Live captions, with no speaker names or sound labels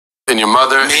your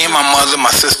mother? Me and my mother, my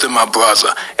sister, my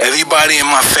brother. Everybody in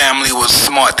my family was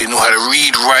smart. They knew how to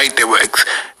read, write. They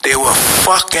were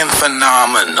fucking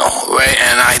phenomenal, right?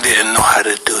 And I didn't know how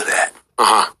to do that.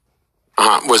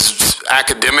 Was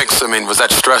academics, was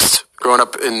that stressed growing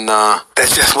up in... That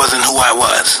just wasn't who I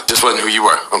was. Just wasn't who you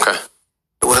were, okay.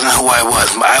 It wasn't who I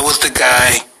was. I was the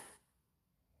guy...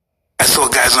 I saw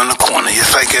guys on the corner,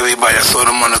 just like everybody. I saw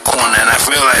them on the corner, and I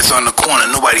realized on the corner,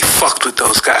 nobody fucked with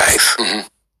those guys. Mm-hmm.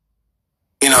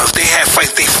 You know, if they had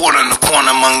fights, they fought on the corner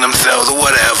among themselves or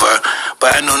whatever.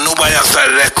 But I know nobody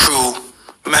outside of that crew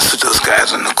messed with those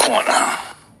guys in the corner.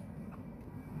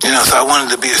 You know, so I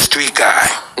wanted to be a street guy.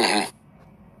 Mm-hmm.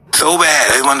 So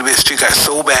bad. I wanted to be a street guy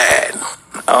so bad.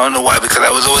 I don't know why, because I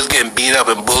was always getting beat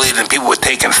up and bullied, and people were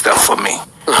taking stuff from me.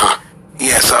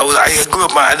 Yeah, so I grew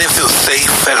up, I didn't feel safe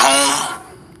at home.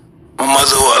 My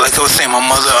mother, like I was saying, my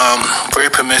mother, very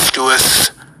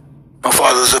promiscuous. My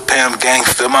father's a pimp,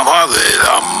 gangster. My father is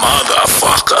a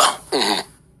motherfucker. Mm-hmm.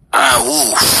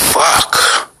 Fuck.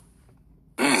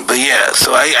 But yeah,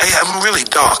 so I'm really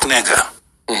dark nigga.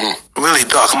 Mm-hmm. Really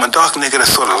dark. I'm a dark nigga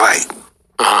that's sort of light.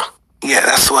 Yeah,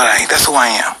 that's who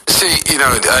I am. See,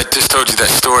 I just told you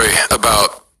that story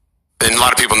about, and a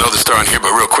lot of people know the story on here,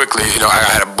 but real quickly,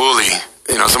 I had a bully.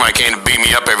 Somebody came to beat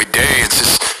me up every day.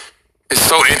 It's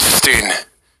so interesting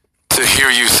to hear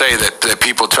you say that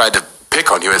people tried to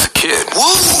pick on you as a kid.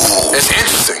 Woo! It's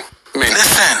interesting.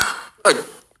 Listen. They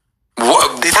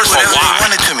did first of all, whatever they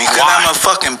wanted to me, because I'm a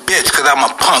fucking bitch, because I'm a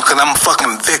punk, because I'm a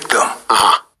fucking victim.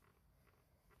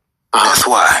 That's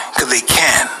why, because they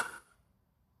can.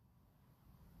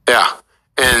 Yeah.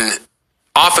 And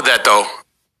off of that, though,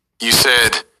 you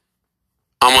said,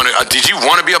 did you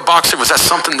want to be a boxer? Was that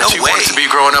something that you wanted to be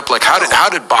growing up? Like, how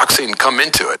did boxing come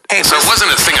into it? Hey, so it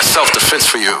wasn't a thing of self-defense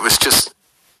for you. It was just...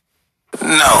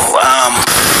 No,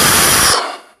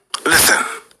 listen.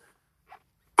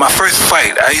 My first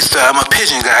fight, I'm a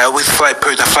pigeon guy. I always fly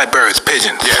birds,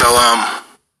 pigeons. Yeah. So,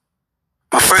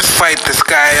 my first fight, this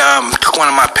guy, took one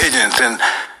of my pigeons, and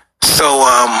so,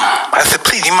 I said,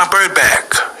 please, give my bird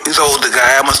back. He's an older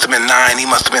guy. I must have been 9. He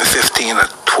must have been 15 or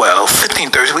 12, 15,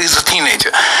 30. He was a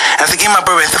teenager. I said, give my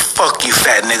bird back. I said, fuck you,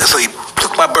 fat nigga. So he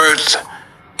took my birds,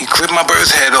 he clipped my bird's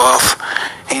head off,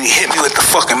 and he hit me with the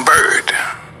fucking bird.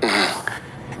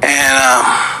 And,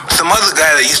 some other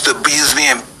guy that used to abuse me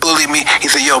and bully me, he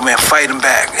said, yo, man, fight him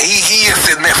back. He is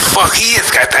sitting there, he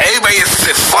has got that. Everybody has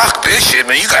said, fuck this shit,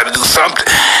 man. You gotta do something.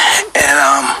 And,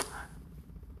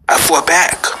 I fought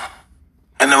back.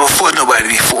 I never fought nobody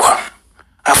before.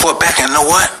 I fought back, and you know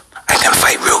what? I can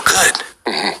fight real good.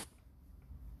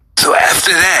 So after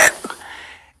that,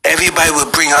 everybody would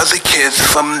bring other kids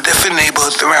from different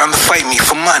neighborhoods around to fight me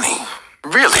for money.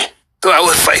 Really? So I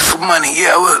would fight for money.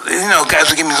 Yeah,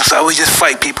 guys would give me some stuff. I would just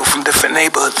fight people from different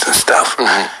neighborhoods and stuff.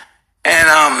 And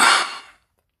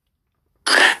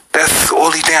that's the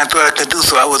only thing I thought I could do.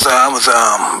 So I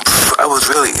was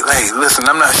really like, listen,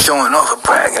 I'm not showing off or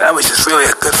bragging. I was just really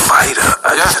a good fighter.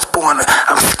 I was just born.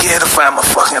 I'm scared to fight. I'm a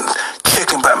fucking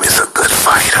chicken, but I'm just a good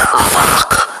fighter.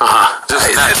 Fuck. Just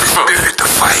it's the spirit to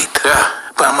fight. Yeah.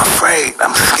 But I'm afraid.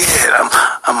 I'm scared.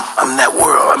 I'm that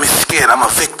world. I'm scared. I'm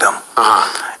a victim.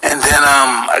 And then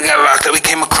I got locked up. I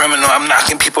became a criminal. I'm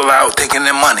knocking people out, taking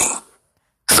their money.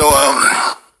 So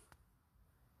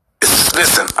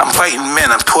listen, I'm fighting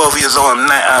men. I'm 12 years old.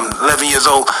 I'm 11 years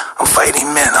old. I'm fighting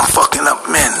men. I'm fucking up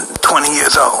men. 20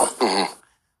 years old.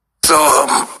 So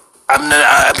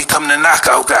I become the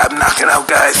knockout guy. I'm knocking out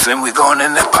guys, and we're going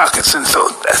in their pockets. And so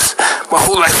that's my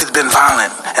whole life has been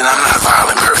violent, and I'm not a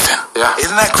violent person. Yeah.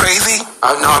 Isn't that crazy?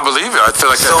 No, I believe you. I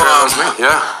feel like that was me.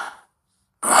 Yeah.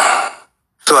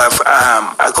 So I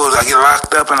get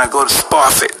locked up, and I go to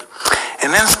Sparfit.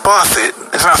 And then Sparfit,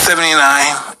 it's around 79,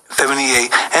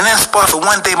 78. And then Sparfit,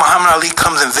 one day Muhammad Ali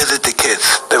comes and visits the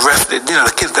kids. The rest, the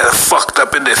kids that are fucked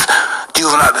up in this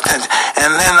juvenile detention.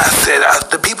 And then I said,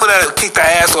 the people that kicked our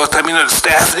ass all the time, the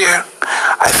staff there,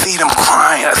 I see them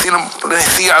crying. I see them, they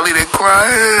see Ali, they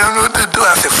crying. I don't know what to do.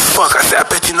 I said, fuck. I said, I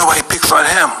bet you nobody picks on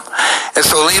him. And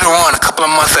so later on, a couple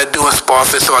of months I do in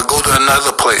Sparfit, so I go to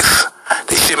another place.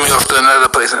 They ship me off to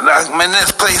another place. And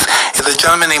this place is a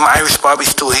gentleman named Irish Bobby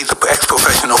Stewart. He's an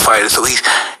ex-professional fighter. So he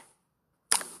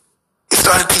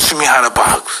started teaching me how to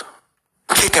box.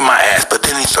 Kicking my ass, but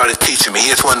then he started teaching me. He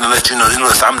just wanted to let you know,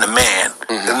 listen, I'm the man.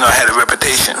 I had a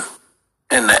reputation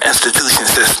in the institution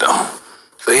system.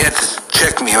 So he had to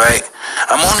check me, right?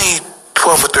 I'm only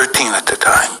 12 or 13 at the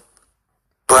time.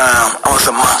 But I was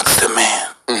a monster,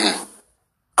 man.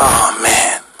 Oh,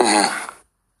 man.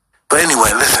 But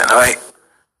anyway, listen, all right?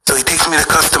 So he takes me to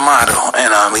Customado, and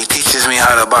he teaches me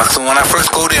how to box. And when I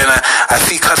first go there, and I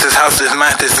see Custer's house,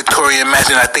 this Victoria story and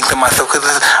imagine. I think to myself, because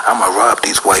I'm going to rob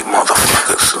these white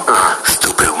motherfuckers.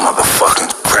 Stupid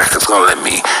motherfucking crackers going to let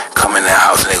me come in their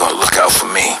house and they're going to look out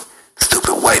for me.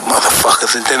 Stupid white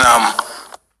motherfuckers. And then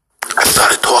I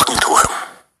started talking to him.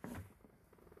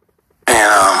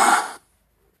 And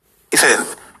he said,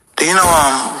 do you know,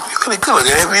 you're really good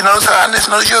looking. You know, so I just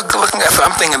know you're a good looking guy. So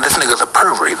I'm thinking this nigga's a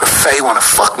pervert. The Faye want to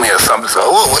fuck me or something. So,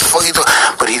 what the fuck you doing?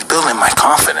 But he's building my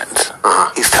confidence.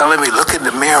 He's telling me, look in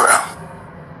the mirror.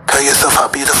 Tell yourself how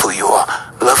beautiful you are.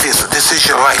 Love yourself. This is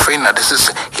your life right now.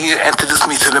 He introduced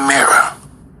me to the mirror.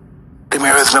 The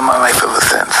mirror's been my life ever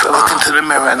since. I look into the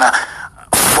mirror and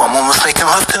I'm almost making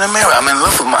love to the mirror. I'm in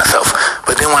love with myself.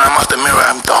 But then when I'm out the mirror,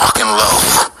 I'm dark and low.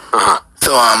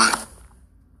 So,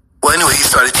 well, anyway, he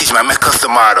started teaching me. I met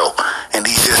Customato, and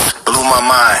he just blew my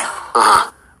mind.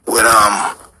 With,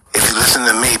 if you listen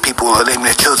to me, people will name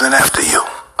their children after you.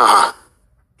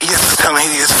 He just telling me,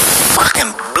 he just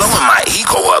fucking blowing my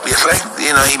ego up. It's like,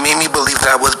 you know, he made me believe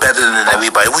that I was better than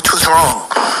everybody, which was wrong.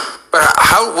 But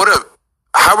how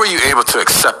were you able to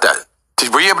accept that?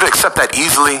 Were you able to accept that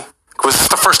easily? Was this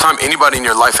the first time anybody in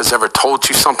your life has ever told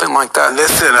you something like that?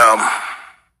 Listen,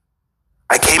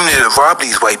 I came there to rob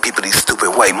these white people, these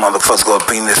stupid white motherfuckers gonna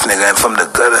bring this nigga in from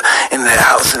the gutter in their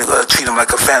house and they're gonna treat him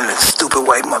like a family, stupid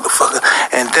white motherfucker.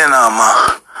 And then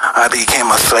I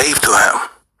became a slave to him.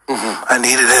 I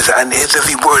needed his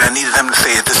every word. I needed him to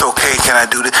say, is this okay? Can I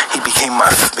do this? He became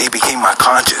my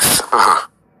conscience.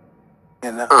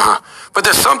 You know? But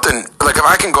there's something, like if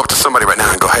I can go up to somebody right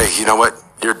now and go, hey, you know what?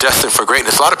 You're destined for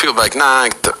greatness. A lot of people are like, nah,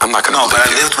 I'm not going to No, but I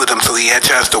lived with him, so he had a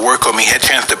chance to work on me. He had a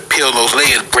chance to peel those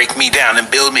layers, break me down, and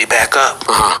build me back up.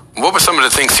 What were some of the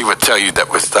things he would tell you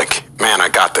that was like, man, I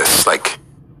got this? Like,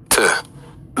 because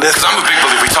I'm a big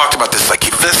believer. We talked about this. Like,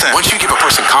 once you give a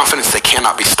person confidence, they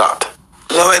cannot be stopped.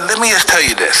 So let me just tell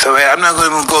you this, all right? I'm not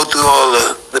going to go through all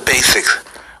the basics.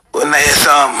 When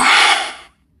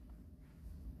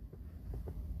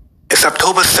it's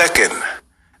October 2nd,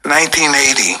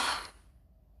 1980.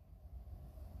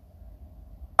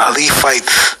 Ali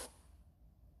fights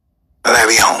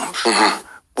Larry Holmes.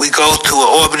 We go to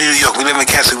Albany, New York. We live in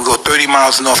Kansas. We go 30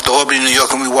 miles north to Albany, New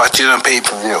York, and we watch it on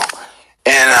pay-per-view.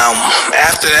 And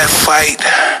after the fight,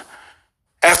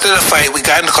 we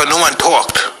got in the car. No one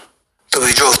talked. So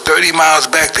we drove 30 miles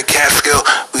back to Catskill.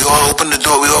 We all opened the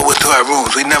door. We all went to our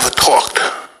rooms. We never talked.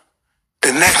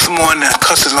 The next morning,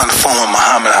 Cuss is on the phone with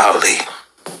Muhammad Ali.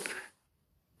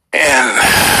 And,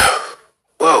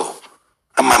 whoa.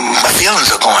 My feelings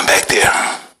are going back there.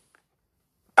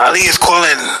 Ali is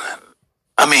calling,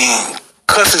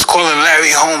 Cuss is calling Larry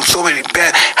Holmes so many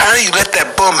bad. How do you let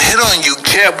that bum hit on you,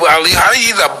 Jeb Ali? How do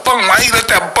you the bum? Why you let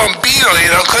that bum beat on you?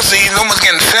 Cuss, he's almost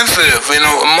getting sensitive,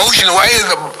 emotional. Why is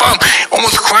a bum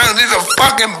almost crying? He's a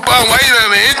fucking bum. Why you let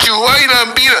him hit you? Why you let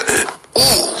him beat him?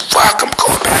 Ooh, fuck, I'm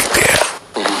going back there.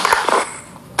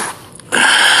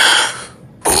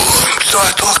 So I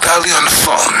talked to Ali on the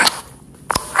phone.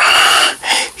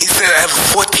 He said, I have a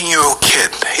 14-year-old kid.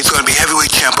 He's going to be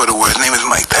heavyweight champ of the world. His name is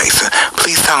Mike Tyson.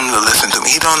 Please tell him to listen to me.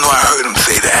 He don't know I heard him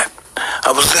say that. I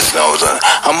was listening.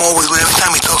 I'm always, every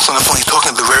time he talks on the phone, he's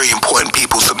talking to very important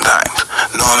people sometimes.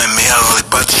 Norman Mailer,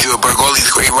 Bud Schurberg, all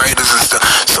these great writers and stuff.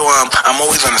 So I'm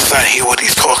always on the side to hear what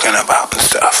he's talking about and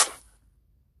stuff.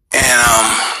 And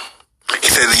he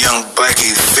said, the young black,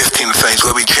 he's 15 or so, he's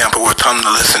going to be champ of the world. Tell him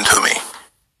to listen to me.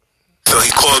 So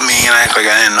he called me and I acted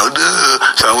like I didn't know.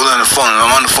 So I was on the phone and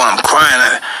I'm on the phone, I'm crying.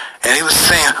 And he was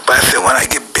saying, but I said, when I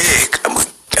get big, I'm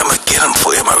gonna get him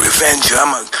for you. I'm gonna revenge you.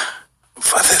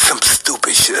 If I said some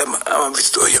stupid shit, I'm gonna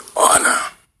restore your honor.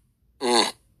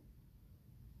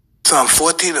 So I'm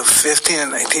 14 or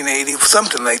 15 in 1980,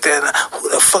 something like that.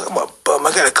 Who the fuck am I bum?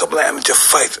 I got a couple of amateur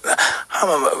fights. I'm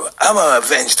gonna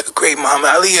avenge the great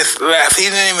Muhammad Ali. Just laughed. He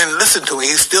didn't even listen to me.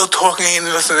 He's still talking. He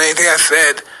didn't listen to anything I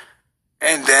said.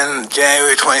 And then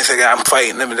January 22nd, I'm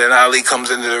fighting him, and then Ali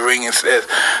comes into the ring and says,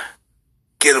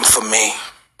 get him for me.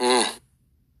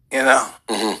 You know?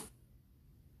 And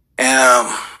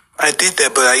I did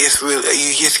that, but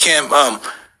you just can't,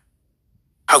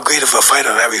 how great of a fighter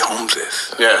Larry Holmes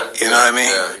is. Yeah. You know what I mean?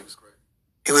 Yeah, he was great.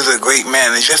 He was a great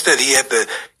man. It's just that he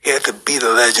had to beat a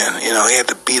legend. He had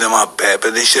to beat him up bad,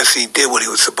 but it's just he did what he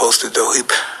was supposed to do.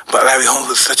 But Larry Holmes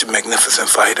was such a magnificent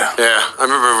fighter. Yeah, I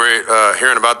remember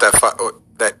hearing about that fight,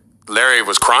 that Larry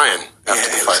was crying after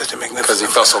the fight. Such a magnificent because he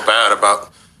felt so bad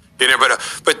about getting there.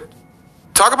 But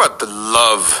talk about the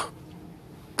love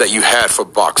that you had for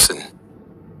boxing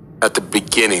at the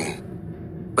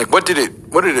beginning. Like, what did it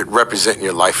represent in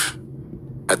your life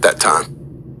at that time?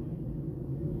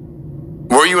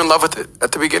 Were you in love with it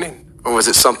at the beginning? Or was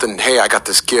it something, hey, I got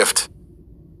this gift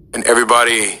and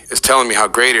everybody is telling me how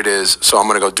great it is, so I'm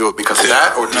going to go do it because of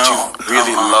that? Or did you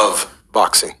really love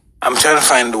boxing? I'm trying to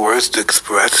find the words to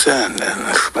express it and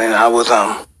explain. I was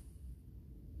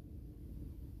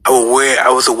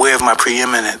aware of my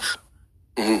preeminence.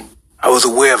 Mm-hmm. I was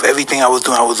aware of everything I was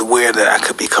doing. I was aware that I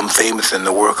could become famous and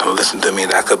the world could listen to me,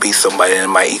 that I could be somebody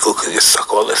and my ego could just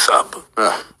suck all this up.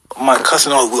 My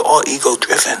cousin, we're all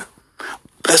ego-driven.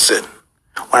 Listen,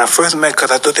 when I first met,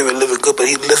 because I thought they were living good, but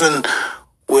he's living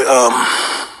with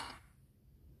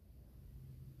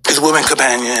his woman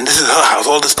companion, and this is her house.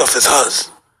 All this stuff is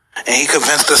hers. And he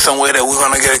convinced us somewhere that we're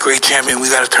going to get a great champion. We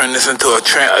got to turn this into a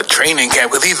training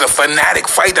camp, because he's a fanatic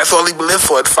fight. That's all he lived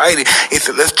for, fighting. He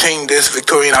said, let's change this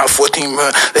Victorian House 14,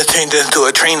 let's change this into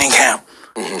a training camp.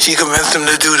 Mm-hmm. She convinced him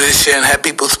to do this shit and had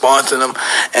people sponsoring him.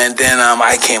 And then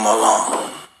I came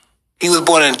along. He was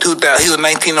born in 2000. He was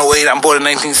 1908. I'm born in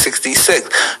 1966.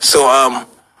 So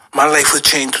my life was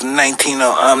changed in 1908.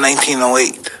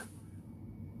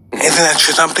 Isn't that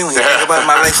true? Something when you think about it,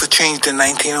 my life was changed in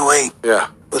 1908.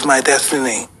 Yeah. Was my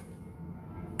destiny.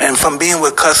 And from being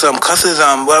with Cuss is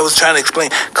what I was trying to explain,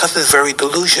 Cuss is very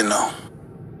delusional.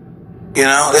 You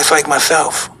know, it's like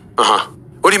myself.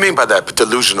 What do you mean by that,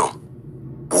 delusional?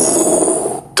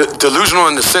 Delusional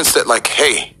in the sense that, like,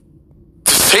 hey,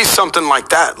 to say something like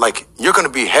that, like, you're going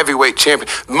to be heavyweight champion.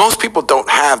 Most people don't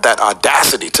have that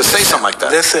audacity to say something like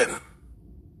that. Listen.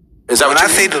 Is that when what I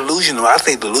say delusional, I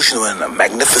say delusional in a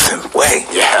magnificent way.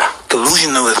 Yeah.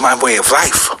 Delusional is my way of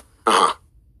life.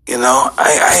 You know,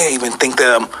 I even think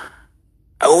that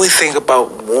I always think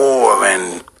about war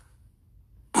and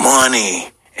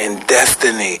money and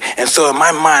destiny. And so in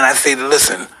my mind, I say,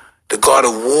 listen, the god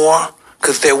of war,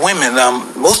 because they're women,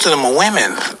 most of them are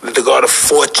women, the god of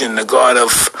fortune, the god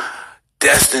of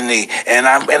destiny. And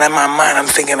in my mind, I'm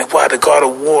thinking, like, wow, the god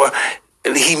of war,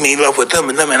 he made love with them,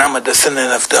 and I'm a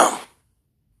descendant of them.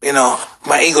 You know,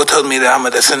 my ego tells me that I'm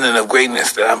a descendant of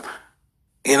greatness, that I'm,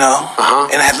 you know,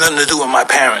 and it has nothing to do with my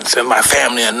parents and my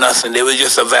family or nothing. They were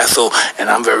just a vessel, and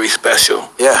I'm very special.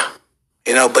 Yeah.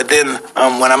 You know, but then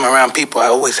when I'm around people, I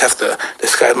always have to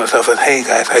disguise myself as, hey,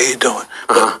 guys, how you doing?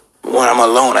 But when I'm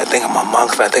alone, I think I'm a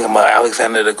monk. I think I'm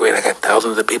Alexander the Great. I got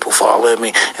thousands of people following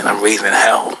me, and I'm raising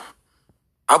hell.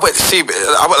 I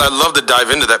would love to dive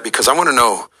into that, because I want to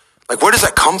know, like, where does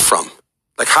that come from?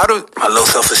 Like, my low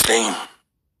self-esteem.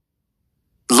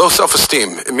 Low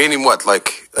self-esteem, meaning what?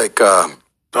 Like,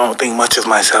 don't think much of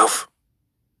myself.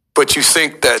 But you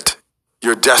think that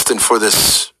you're destined for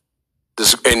this,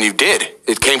 and you did.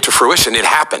 It came to fruition. It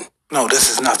happened. No, this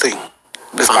is nothing.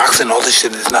 This boxing, all this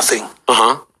shit is nothing.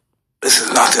 This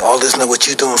is nothing. All this, what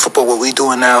you do in football, what we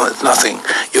doing now is nothing.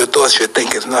 Your thoughts, your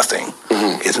think is nothing.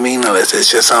 It's meaningless.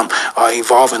 It's just our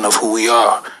evolving of who we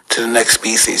are to the next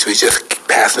species. We're just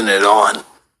passing it on.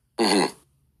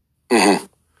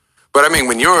 But I mean,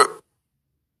 when you're...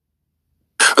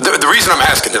 The reason I'm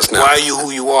asking this now... Why are you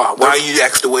who you are? Why are you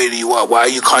act the way that you are? Why are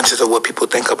you conscious of what people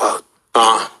think about?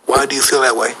 Why do you feel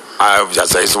that way? I'd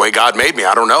say it's the way God made me.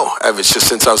 I don't know. It's just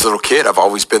since I was a little kid, I've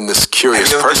always been this curious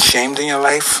person. Have you ever been shamed in your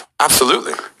life?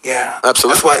 Absolutely. Yeah.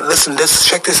 Absolutely. That's why, listen,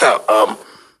 check this out.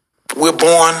 We're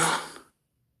born,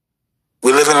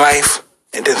 we live in life,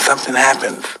 and then something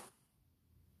happens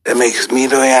that makes me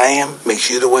the way I am, makes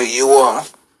you the way you are.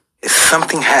 If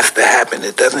something has to happen,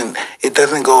 it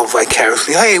doesn't go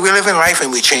vicariously. Hey, we live in life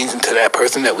and we change into that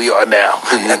person that we are now.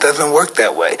 That doesn't work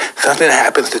that way. Something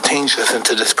happens to change us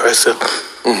into this person.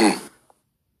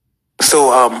 So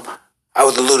I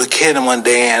was a little kid, and one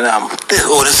day, and this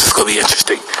is gonna be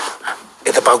interesting.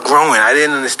 It's about growing. I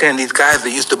didn't understand these guys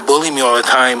that used to bully me all the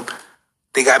time.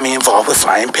 They got me involved with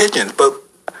flying pigeons, but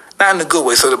not in a good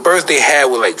way. So the birds they had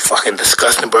were like fucking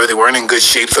disgusting birds. They weren't in good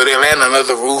shape. So they landed on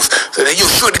other roofs. So they,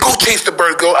 sure, go chase the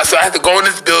bird. Go. So I had to go in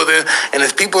this building, and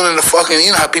there's people in the fucking,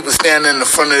 you know how people stand in the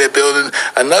front of their building,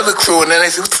 another crew, and then they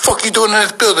say, what the fuck you doing in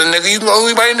this building, nigga? You the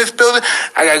only body in this building?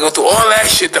 I gotta go through all that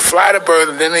shit to fly the bird,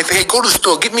 and then they say, hey, go to the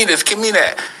store, give me this, give me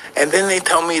that. And then they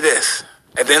tell me this.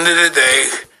 At the end of the day,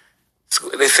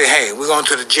 they say, hey, we're going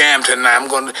to the jam tonight.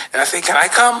 And I say, can I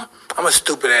come? I'm a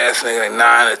stupid ass nigga, like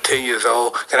 9 or 10 years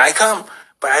old. Can I come?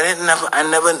 But I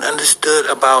never understood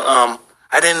about,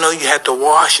 I didn't know you had to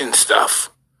wash and stuff.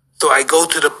 So I go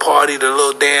to the party, the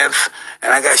little dance,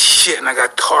 and I got shit and I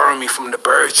got tar on me from the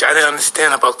birds. I didn't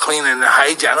understand about cleaning the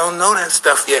hygiene. I don't know that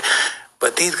stuff yet.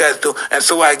 But these guys do. And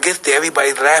so when I get there,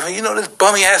 everybody's laughing. You know, this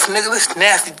bummy ass nigga, this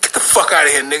nasty, get the fuck out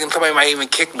of here, nigga. Somebody might even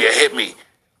kick me or hit me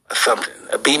or something,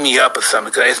 or beat me up or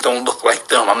something, because I just don't look like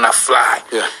them. I'm not fly.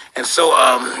 Yeah. And so,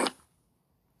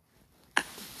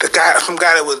 some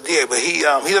guy that was there, but he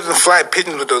doesn't fly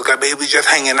pigeons with those guys, but he was just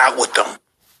hanging out with them.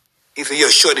 He said, yo,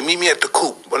 shorty, meet me at the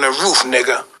coop on the roof,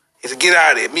 nigga. He said, get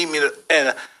out of here, meet me.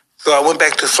 And so I went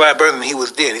back to Flat Earth, and he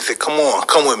was there. And he said, come on,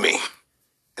 come with me.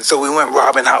 And so we went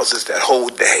robbing houses that whole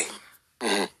day.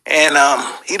 Mm-hmm. And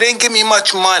he didn't give me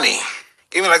much money.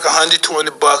 He gave me like $100,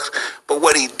 $200. But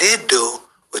what he did do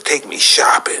was take me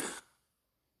shopping.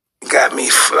 He got me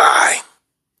fly.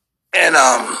 And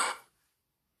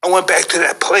I went back to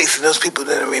that place, and those people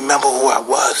didn't remember who I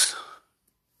was.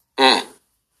 Mm.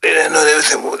 They didn't know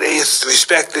they just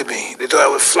respected me. They thought I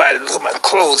was fly. They looked at my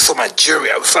clothes, saw my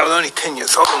jewelry. I was only 10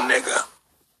 years old, nigga.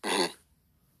 Mm-hmm.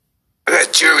 I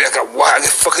got jewelry. I got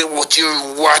fucking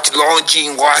jewelry watch, long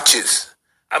jean watches.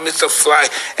 I'm Mr. Fly.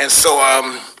 And so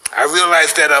I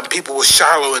realized that people were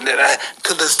shallow, and that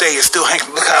to this day, it's still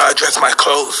hanging. Look how I dress my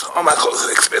clothes. All my clothes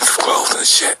are expensive clothes and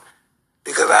shit.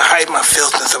 Because I hide my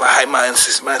filthiness, I hide my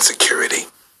insecurity.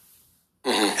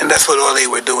 Mm-hmm. And that's what all they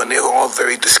were doing. They were all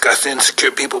very disgusting,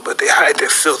 insecure people, but they hide their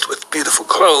filth with beautiful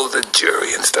clothes and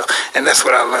jewelry and stuff. And that's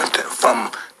what I learned from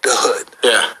the hood.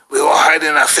 Yeah. We were all hiding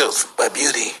our filth by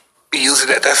beauty. We use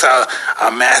that. That's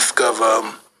our mask of,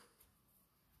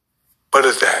 what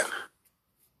is that?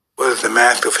 What is the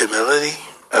mask of humility?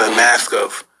 Or the mask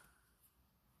of,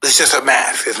 it's just a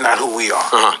mask. It's not who we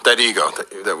are. That ego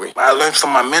that we... I learned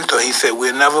from my mentor. He said,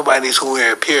 we're nobody's who we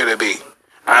appear to be.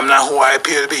 I'm not who I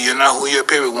appear to be. You're not who you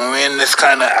appear to be. When we're in this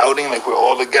kind of outing, like we're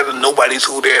all together, nobody's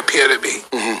who they appear to be.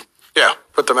 Mm-hmm. Yeah,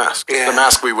 put the mask. Yeah. The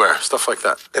mask we wear, stuff like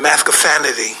that. The mask of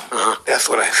sanity. That's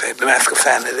what I said. The mask of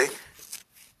sanity.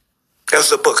 That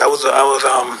was the book. I'm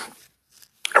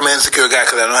an insecure guy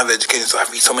because I don't have education, so I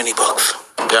read so many books.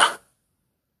 Yeah.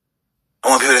 I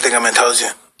want people to think I'm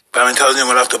intelligent, but I'm intelligent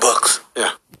without the books.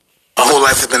 Yeah. My whole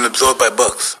life has been absorbed by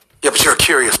books. Yeah, but you're a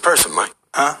curious person, Mike.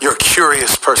 Huh? You're a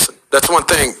curious person. That's one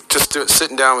thing, just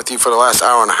sitting down with you for the last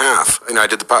hour and a half. I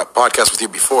did the podcast with you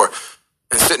before,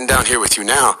 and sitting down here with you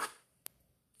now,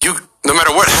 no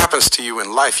matter what happens to you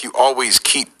in life, you always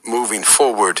keep moving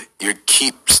forward. You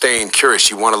keep staying curious.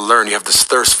 You want to learn. You have this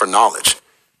thirst for knowledge,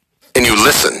 and you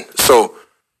listen. So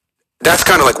that's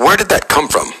kind of like, where did that come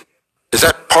from? Is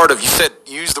that part of, you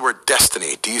used the word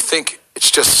destiny. Do you think it's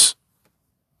just,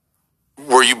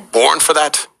 were you born for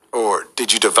that? Or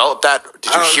did you develop that? Or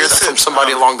did you hear that from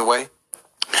somebody along the way?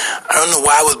 I don't know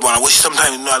why I was born. I wish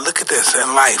sometimes, I look at this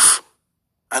in life.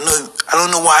 I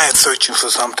don't know why I'm searching for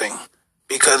something.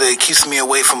 Because it keeps me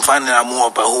away from finding out more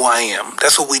about who I am.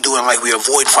 That's what we do in life. We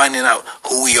avoid finding out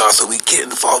who we are, so we get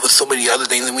involved with so many other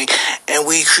things, and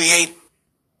we create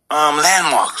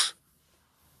landmarks.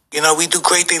 We do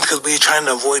great things because we're trying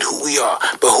to avoid who we are.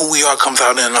 But who we are comes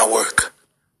out in our work.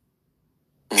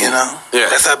 Yeah.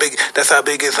 That's our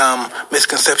biggest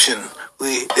misconception.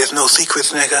 There's no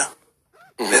secrets, nigga.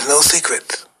 Mm-hmm. There's no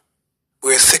secrets.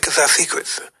 We're as sick as our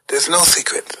secrets. There's no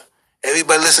secrets.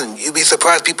 Everybody listen, you'd be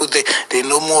surprised people they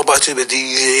know more about you, but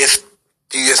you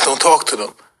just don't talk to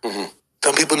them. Mm-hmm.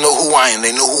 Some people know who I am,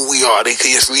 they know who we are, they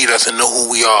can just read us and know who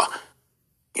we are.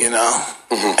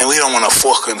 Mm-hmm. And we don't want to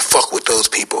fuck with those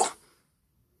people.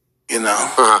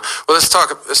 Well, let's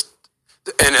talk,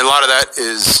 and a lot of that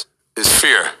is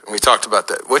fear, and we talked about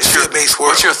that. What's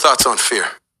your thoughts on fear?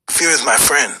 Fear is my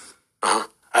friend.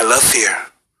 I love fear.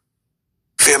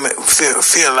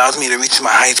 Fear allows me to reach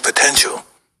my highest potential.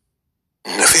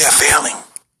 The fear of failing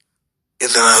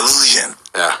is an illusion.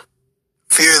 Yeah.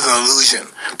 Fear is an illusion,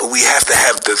 but we have to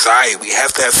have desire. We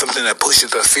have to have something that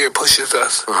pushes us. Fear pushes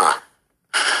us.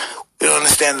 We don't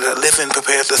understand that living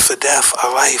prepares us for death.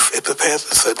 Our life, it prepares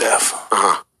us for death.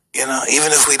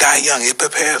 Even if we die young, it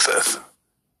prepares us.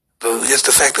 So just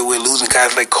the fact that we're losing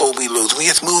guys like Kobe lose. We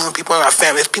just moving people in our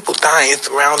family. It's people dying. It's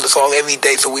around us all every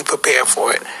day, so we prepare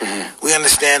for it. Mm-hmm. We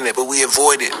understand it, but we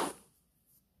avoid it.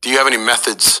 Do you have any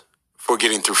methods for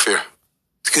getting through fear?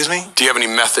 Excuse me? Do you have any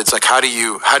methods? Like, how do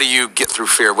you get through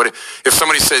fear? What if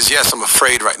somebody says, yes, I'm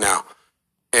afraid right now,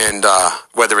 and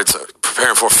whether it's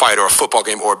preparing for a fight or a football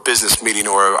game or a business meeting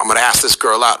or I'm going to ask this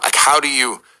girl out, like, how do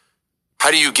you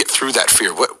get through that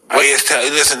fear?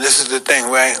 Listen, this is the thing,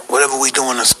 right? Whatever we do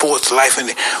in the sports life, and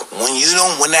when you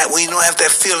don't have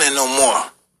that feeling no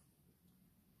more,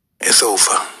 it's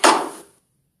over.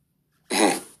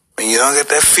 Mm-hmm. When you don't get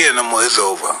that fear no more, it's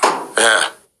over. Yeah.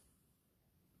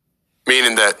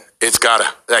 Meaning that it's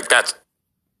gotta, like, that's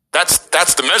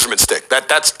the measurement stick.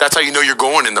 That's how you know you're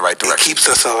going in the right direction. It keeps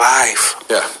us alive.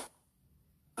 Yeah.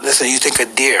 Listen, you think a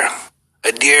deer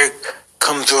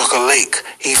comes to a lake.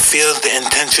 He feels the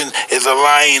intention is a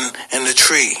lion in the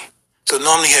tree. So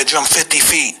normally he'll jump 50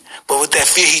 feet, but with that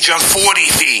fear, he jumped 40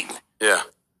 feet. Yeah.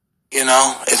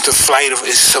 It's the flight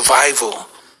it's survival.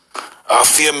 Our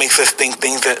fear makes us think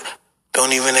things that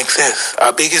don't even exist.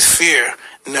 Our biggest fear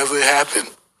never happened.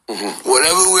 Mm-hmm.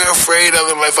 Whatever we're afraid of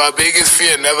in life, our biggest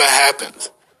fear never happens.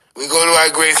 We go to our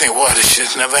grave and think, well, this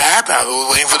shit's never happened. I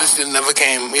was waiting for this, it never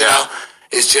came, you know.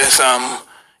 It's just,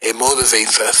 it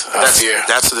motivates us, our fear.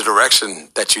 That's the direction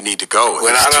that you need to go.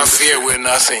 Without our fear, we're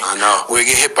nothing. I know. We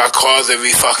get hit by cars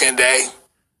every fucking day.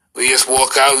 We just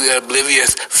walk out, we're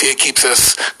oblivious. Fear keeps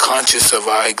us conscious of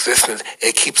our existence.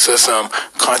 It keeps us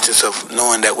conscious of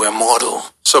knowing that we're mortal.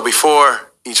 So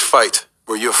before each fight,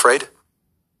 were you afraid?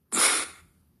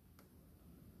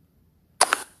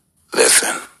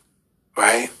 Listen,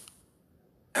 right?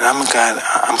 And I'm a guy,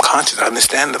 I'm conscious. I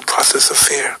understand the process of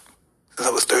fear. Since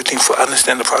I was 13, I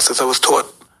understand the process I was taught.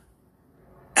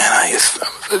 And I'm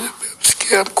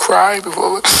scared, I'm crying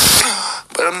before.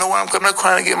 But I'm not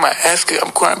crying to get my ass kicked.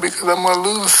 I'm crying because I'm going to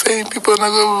lose the same people. Are not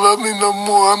going to love me no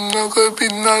more. I'm not going to be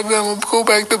nothing. I'm going to go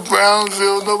back to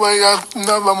Brownsville. Nobody got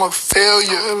nothing. I'm a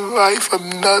failure in life. I'm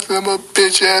nothing. I'm a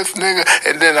bitch-ass nigga.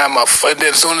 And then then as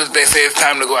soon as they say it's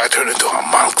time to go, I turn into a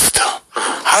monster.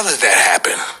 How does that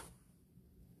happen?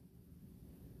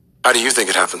 How do you think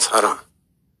it happens? I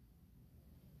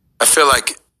feel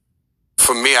like,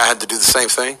 for me, I had to do the same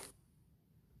thing.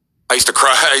 I used to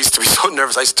cry. I used to be so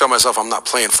nervous. I used to tell myself I'm not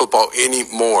playing football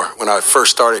anymore when I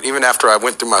first started. Even after I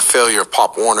went through my failure of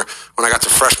Pop Warner, when I got to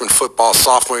freshman football,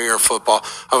 sophomore year of football,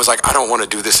 I was like, I don't want to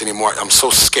do this anymore. I'm so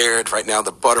scared right now,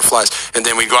 the butterflies. And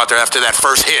then we go out there after that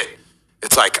first hit.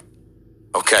 It's like,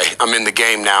 okay, I'm in the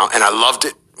game now. And I loved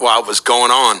it while it was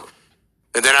going on.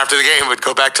 And then after the game, we'd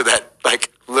go back to that,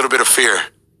 like, little bit of fear.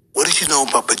 What did you know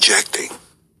about projecting?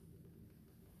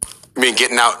 You mean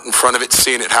getting out in front of it,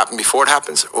 seeing it happen before it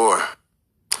happens, or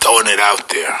throwing it out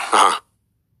there? Uh-huh.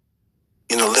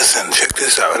 You know, listen, check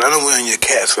this out. And I know we're on your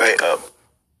cast, right?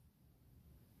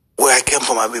 Where I came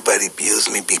from, everybody abused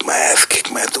me, beat my ass,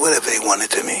 kicked my ass, do whatever they wanted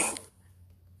to me.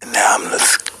 And now I'm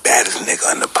the baddest nigga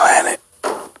on the planet.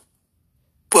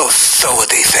 Well, so what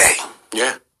they say.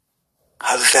 Yeah.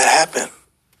 How does that happen?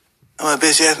 I'm a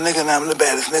bitch-ass nigga, now I'm the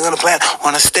baddest nigga on the planet,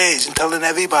 on a stage and telling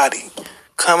everybody,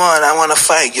 come on, I want to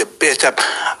fight, you bitch. I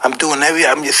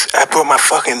brought my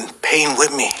fucking pain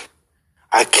with me.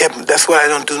 That's what I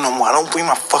don't do no more. I don't bring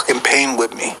my fucking pain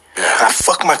with me. Yeah. I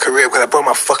fucked my career because I brought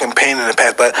my fucking pain in the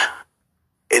past, but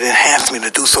it enhanced me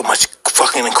to do so much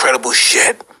fucking incredible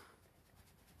shit.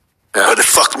 Yeah. But it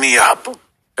fucked me up.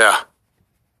 Yeah.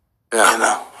 Yeah. You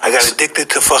know, I got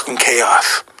addicted to fucking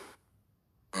chaos.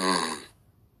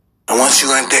 And once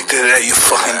you're addicted to that,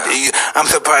 I'm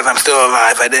surprised I'm still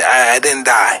alive. I didn't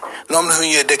die. Normally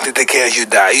when you're addicted to chaos, you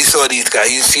die. You saw these guys.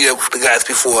 You see the guys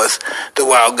before us, the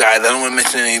wild guys. I don't want to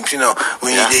mention their names. You know,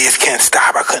 when they just can't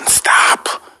stop. I couldn't stop.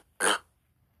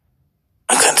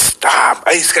 I couldn't stop.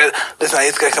 I just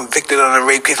got convicted on a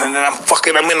rape case, and then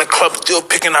I'm in the club still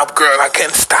picking up girls. I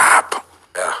can't stop.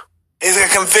 Yeah. I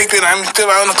got convicted. I'm still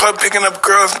out in the club picking up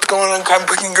girls, picking girls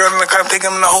in the club, taking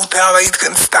them to the hotel. I just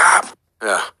couldn't stop.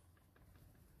 Yeah.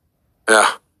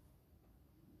 Yeah.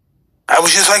 I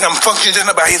was just like, I'm functioning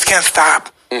up. I just can't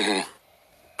stop. Mm-hmm.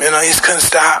 You know, I just couldn't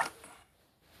stop.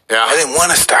 Yeah. I didn't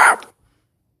want to stop.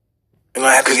 You know,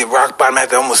 I had to get rock bottom. I had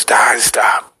to almost die to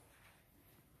stop.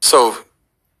 So,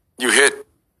 you hit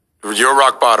your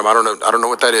rock bottom. I don't know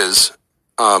what that is.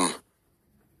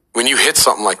 When you hit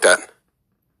something like that,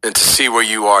 and to see where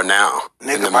you are now.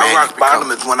 Nigga, my rock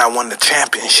bottom is when I won the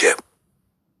championship.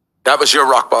 That was your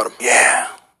rock bottom? Yeah.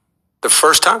 The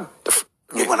first time?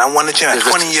 When I won the championship,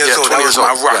 20 years old, that was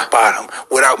my rock bottom,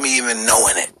 without me even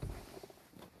knowing it.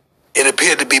 It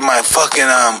appeared to be my fucking,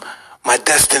 my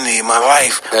destiny, my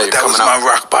life, but that was my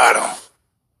rock bottom.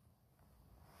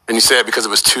 And you say it because it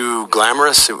was too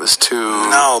glamorous? It was too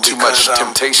much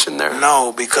temptation there?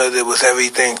 No, because it was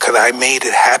everything, because I made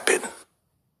it happen.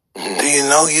 Mm-hmm. Do you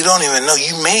know? You don't even know.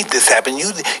 You made this happen.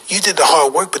 You did the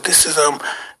hard work, but this is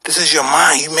your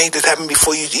mind. You made this happen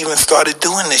before you even started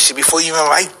doing this shit, before you even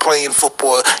liked playing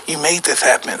football. You made this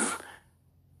happen.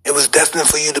 It was destined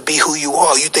for you to be who you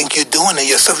are. You think you're doing it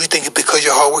yourself. You think it because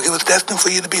you're hard work. It was destined for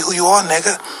you to be who you are,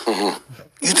 nigga. Mm-hmm.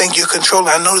 You think you're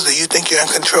controlling. I noticed that you think you're in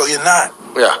control. You're not.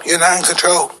 Yeah. You're not in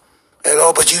control at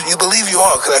all, but you believe you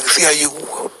are, because I can see how you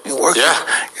work. Yeah.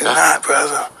 You're not,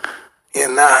 brother.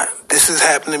 You're not. This is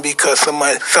happening because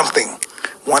something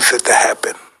wants it to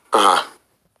happen. Uh-huh.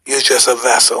 You're just a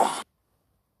vessel.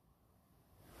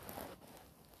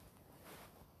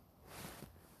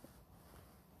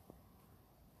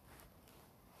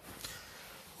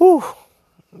 Whew.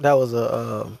 That was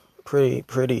a pretty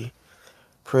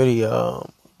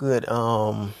good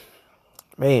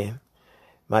man.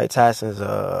 Mike Tyson's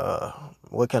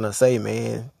what can I say,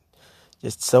 man?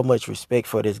 Just so much respect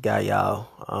for this guy, y'all.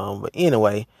 But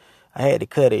anyway, I had to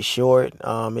cut it short.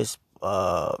 It's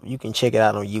you can check it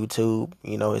out on YouTube.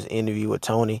 You know, his interview with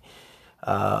Tony.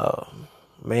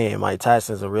 man, Mike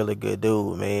Tyson's a really good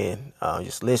dude, man.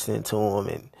 Just listening to him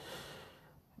and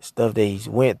stuff that he's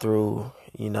went through,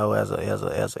 as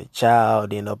a child,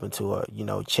 then up into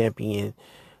a, champion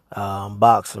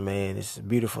boxer, man. It's a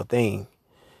beautiful thing.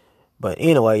 But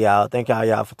anyway, y'all, thank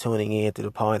y'all for tuning in to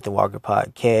the Paul Anthony Walker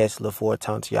podcast. Look forward to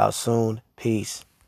talking to y'all soon. Peace.